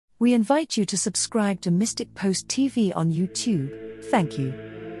We invite you to subscribe to Mystic Post TV on YouTube. Thank you.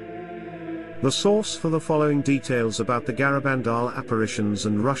 The source for the following details about the Garabandal apparitions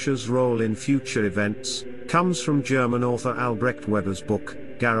and Russia's role in future events comes from German author Albrecht Weber's book,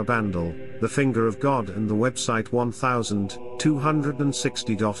 Garabandal, The Finger of God, and the website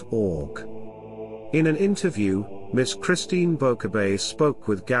 1260.org. In an interview, Miss Christine Bokerbay spoke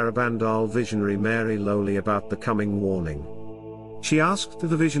with Garabandal visionary Mary Lowley about the coming warning. She asked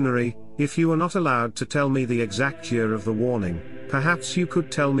the visionary, "If you are not allowed to tell me the exact year of the warning, perhaps you could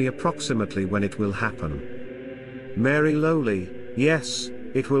tell me approximately when it will happen." Mary Lowley: "Yes,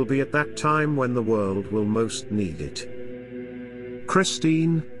 it will be at that time when the world will most need it."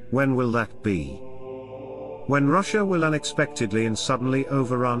 Christine: "When will that be?" "When Russia will unexpectedly and suddenly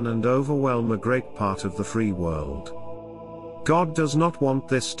overrun and overwhelm a great part of the free world. God does not want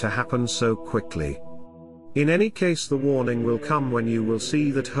this to happen so quickly. In any case, the warning will come when you will see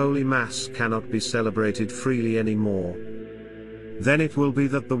that Holy Mass cannot be celebrated freely anymore. Then it will be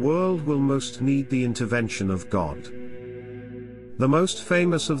that the world will most need the intervention of God." The most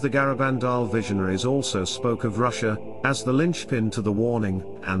famous of the Garabandal visionaries also spoke of Russia as the linchpin to the warning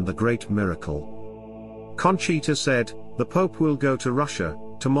and the great miracle. Conchita said, "The Pope will go to Russia,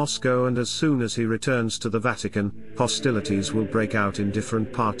 to Moscow, and as soon as he returns to the Vatican, hostilities will break out in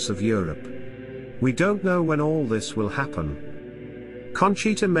different parts of Europe. We don't know when all this will happen."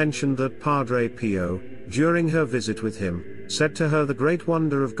 Conchita mentioned that Padre Pio, during her visit with him, said to her the great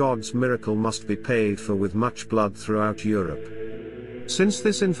wonder of God's miracle must be paid for with much blood throughout Europe. Since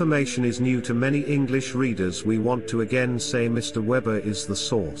this information is new to many English readers, we want to again say Mr. Weber is the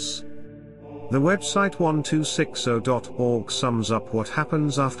source. The website 1260.org sums up what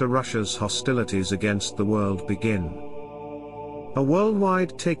happens after Russia's hostilities against the world begin. A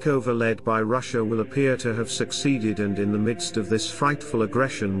worldwide takeover led by Russia will appear to have succeeded, and in the midst of this frightful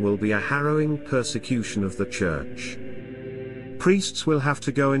aggression will be a harrowing persecution of the Church. Priests will have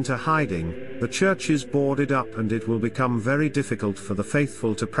to go into hiding, the Church is boarded up, and it will become very difficult for the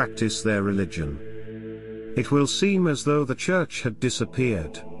faithful to practice their religion. It will seem as though the Church had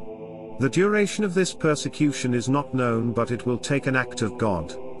disappeared. The duration of this persecution is not known, but it will take an act of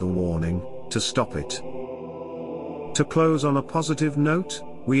God, the warning, to stop it. To close on a positive note,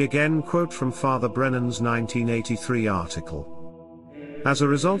 we again quote from Father Brennan's 1983 article. "As a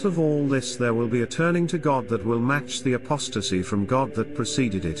result of all this, there will be a turning to God that will match the apostasy from God that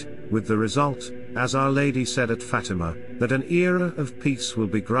preceded it, with the result, as Our Lady said at Fatima, that an era of peace will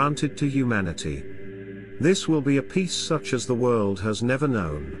be granted to humanity. This will be a peace such as the world has never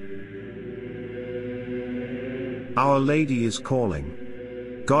known. Our Lady is calling."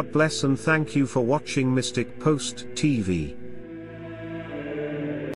 God bless and thank you for watching Mystic Post TV.